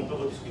 On peut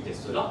rediscuter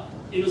cela.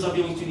 Et nous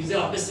avions utilisé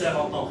la PCR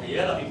en temps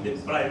réel avec des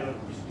primers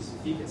plus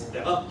spécifiques,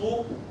 etc.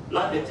 pour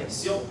la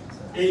détection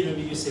et le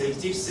milieu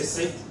sélectif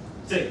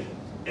CCT.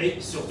 Et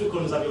surtout que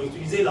nous avions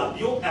utilisé la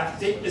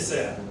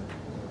bio-RT-PCR.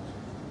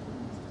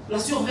 La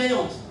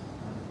surveillance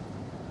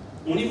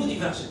au niveau du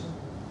verger.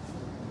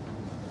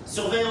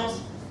 Surveillance,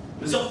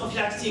 mesures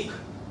prophylactiques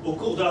au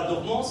cours de la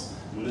dormance,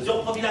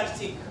 mesures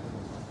prophylactiques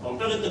en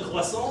période de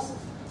croissance,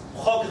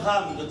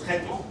 programme de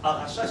traitement,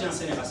 arrachage et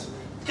incinération.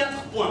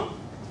 4 points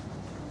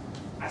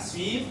à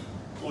suivre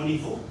au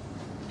niveau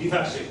du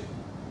verger.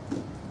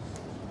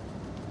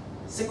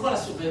 C'est quoi la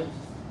surveillance?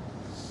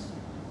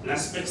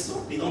 L'inspection,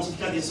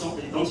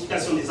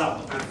 l'identification des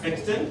arbres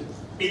infectés,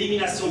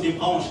 élimination des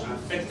branches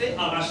infectées,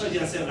 arrachage et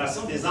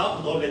incinération des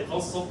arbres dont les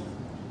troncs sont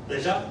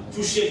déjà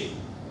touché.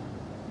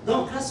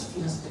 Donc là, c'est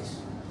une inspection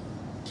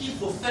qu'il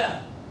faut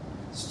faire.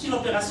 C'est une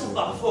opération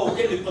parfois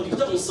auquel les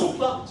producteurs ne sont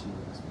pas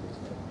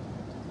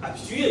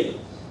habitués.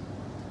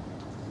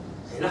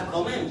 Et là,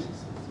 quand même,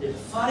 il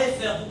fallait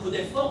faire beaucoup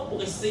d'efforts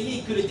pour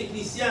essayer que les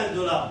techniciens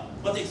de la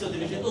protection des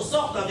végétaux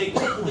sortent avec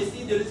eux pour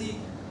essayer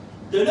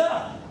de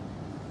leur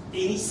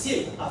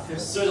initier à faire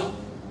cela.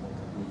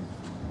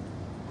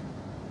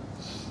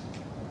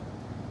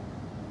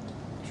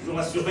 Toujours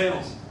la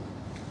surveillance.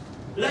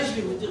 Là, je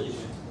vais vous dire,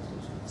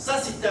 ça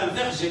c'est un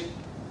verger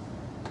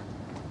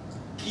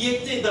qui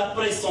était,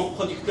 d'après son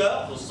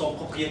producteur, son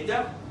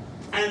propriétaire,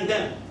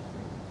 indemne,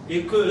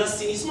 et que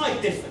l'assainissement a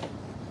été fait.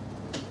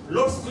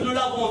 Lorsque nous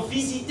l'avons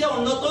visité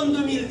en automne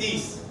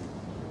 2010,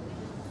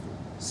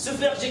 ce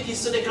verger qui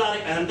se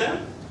déclarait indemne,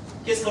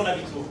 qu'est-ce qu'on a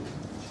vu trouver?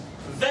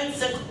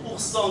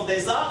 27%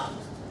 des arbres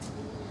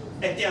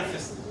étaient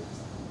infestés.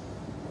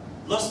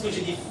 Lorsque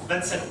j'ai dit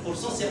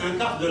 27%, c'est un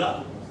quart de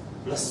la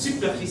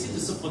superficie de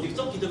ce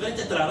producteur qui devait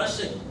être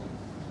arraché.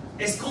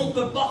 Est-ce qu'on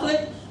peut parler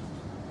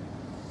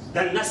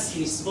d'un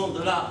assainissement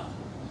de l'arbre?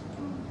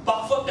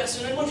 Parfois,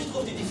 personnellement, je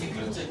trouve des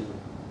difficultés.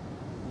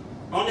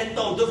 En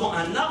étant devant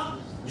un arbre,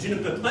 je ne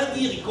peux pas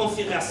dire et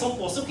confirmer à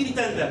 100% qu'il est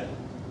indemne.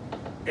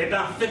 Eh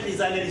bien, faites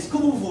les analyses que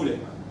vous voulez.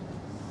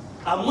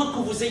 À moins que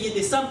vous ayez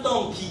des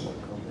symptômes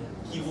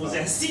qui vous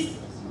incitent,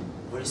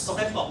 vous ne le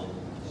saurez pas.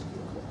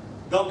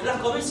 Donc là,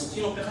 quand même, c'est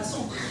une opération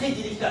très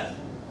délicate.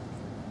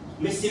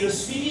 Mais c'est le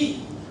suivi.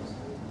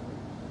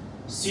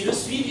 C'est le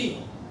suivi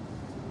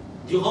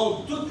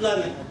durant toute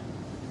l'année.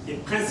 Et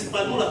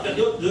principalement la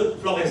période de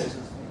floraison.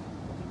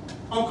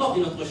 Encore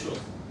une autre chose.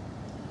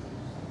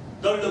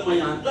 Dans le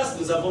moyen en place,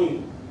 nous avons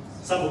une,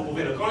 ça vous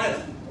pouvez le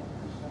connaître,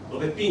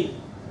 l'aubépine,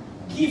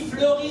 qui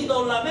fleurit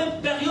dans la même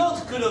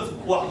période que le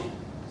poirier.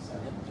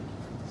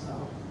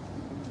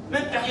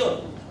 Même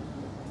période.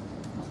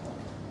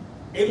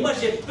 Et moi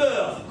j'ai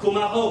peur qu'au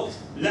Maroc,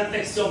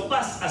 l'infection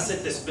passe à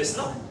cette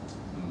espèce-là.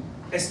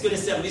 Est-ce que les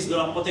services de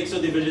la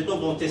protection des végétaux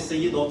vont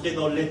essayer d'entrer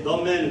dans les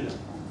domaines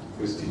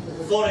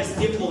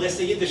forestiers pour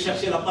essayer de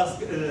chercher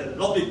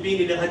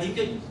l'aubépine et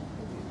l'éradiquer?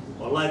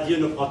 Wallah, Dieu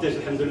nous protège,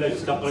 alhamdoulilah,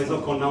 jusqu'à présent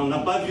qu'on n'en a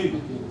pas vu.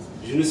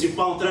 Je ne suis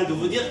pas en train de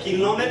vous dire qu'il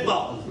n'en est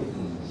pas.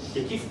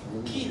 Et qui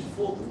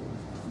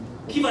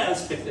va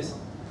inspecter ça?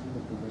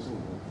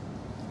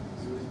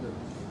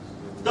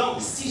 Donc,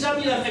 si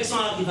jamais l'infection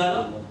arrive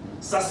là,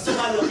 ça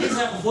sera le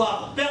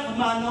réservoir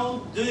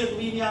permanent de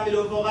Erwinia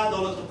mellifera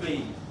dans notre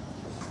pays.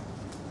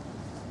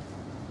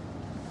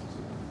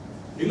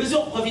 Les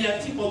mesures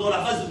prophylactiques pendant la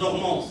phase de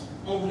dormance,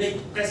 on est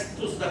presque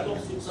tous d'accord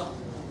sur ça.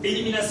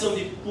 Élimination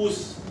des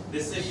pousses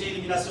desséchés,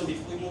 élimination des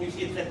fruits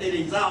modifiés, traiter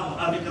les arbres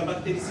avec un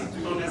bactéricide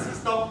tout en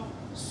insistant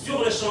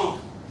sur le champ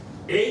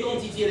et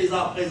identifier les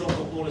arbres présents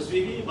pour le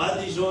suivi,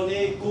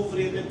 badigeonner,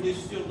 couvrir les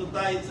blessures de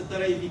taille, etc.,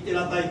 éviter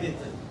la taille des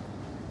tailles.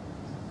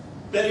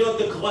 Période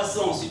de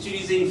croissance,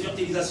 utiliser une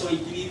fertilisation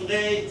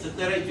équilibrée, etc.,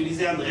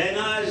 utiliser un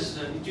drainage,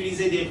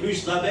 utiliser des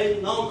ruches d'abeilles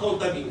non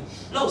contaminées.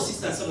 Là aussi,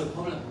 c'est un seul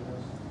problème.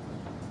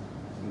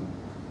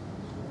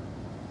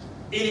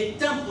 Il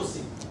est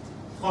impossible,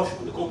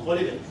 franchement, de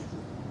contrôler les ruches.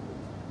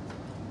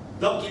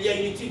 Donc, il y a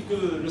une étude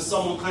que nous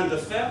sommes en train de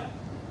faire.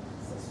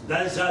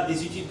 Déjà,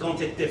 des études qui ont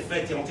été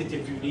faites et ont été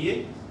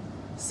publiées.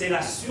 C'est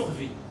la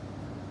survie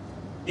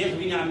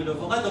d'Erwinia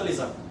mellifera dans les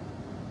arbres.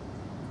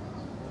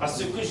 Parce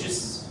que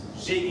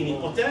j'ai une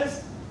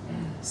hypothèse.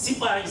 Si,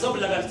 par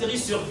exemple, la bactérie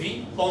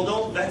survit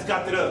pendant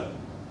 24 heures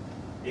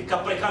et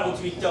qu'après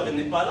 48 heures, elle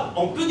n'est pas là,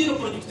 on peut dire aux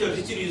producteurs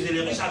d'utiliser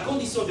les ruches à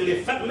condition de les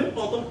fermer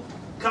pendant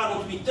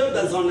 48 heures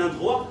dans un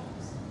endroit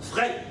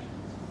frais.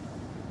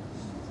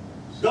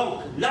 Donc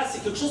là,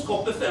 c'est quelque chose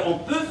qu'on peut faire. On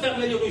peut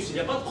fermer les ruches, il n'y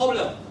a pas de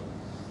problème.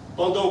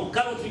 Pendant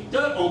 48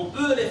 heures, on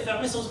peut les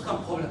fermer sans aucun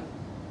problème.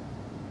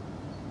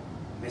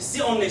 Mais si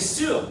on est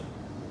sûr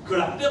que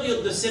la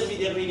période de survie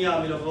d'Erwinia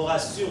mellifera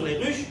sur les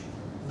ruches,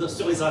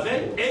 sur les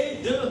abeilles,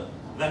 est de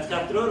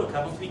 24 heures ou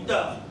 48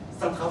 heures,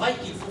 c'est un travail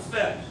qu'il faut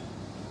faire.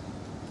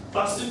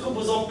 Parce que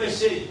vous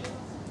empêchez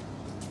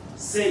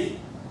ces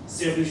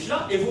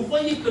ruches-là, et vous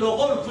voyez que le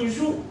rôle que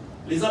jouent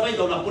les abeilles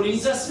dans la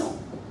pollinisation,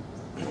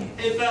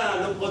 eh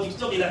bien, le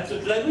producteur, il a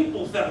toute la nuit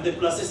pour faire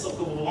déplacer sans que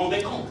vous vous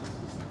rendez compte.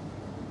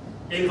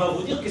 Et il va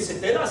vous dire que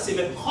c'était là, c'est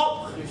mes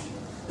propres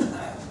ruches.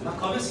 Là,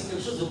 quand même, c'est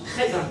quelque chose de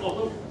très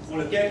important pour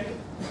lequel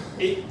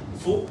il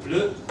faut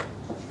le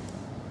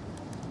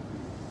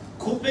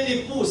couper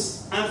les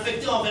pousses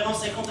infectées environ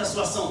 50 à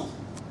 60.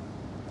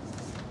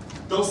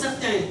 Dans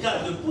certains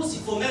cas de pousses,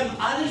 il faut même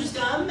aller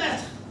jusqu'à 1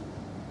 mètre.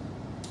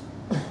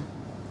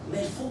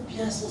 Mais il faut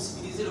bien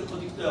sensibiliser le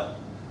producteur.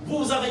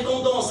 Vous avez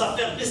tendance à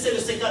faire baisser le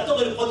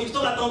sécateur et le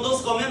producteur a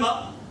tendance quand même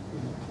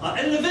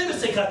à élever le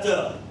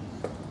sécateur.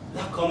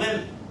 Là, quand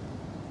même,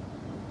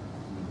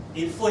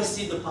 il faut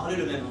essayer de parler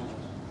le même langage.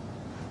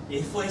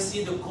 Il faut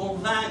essayer de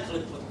convaincre les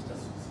producteurs.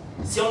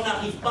 Si on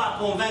n'arrive pas à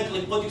convaincre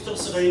les producteurs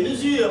sur les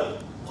mesures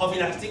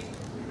prophylactiques,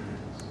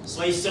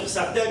 soyez sûr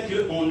certains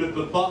qu'on ne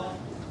peut pas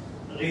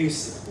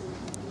réussir.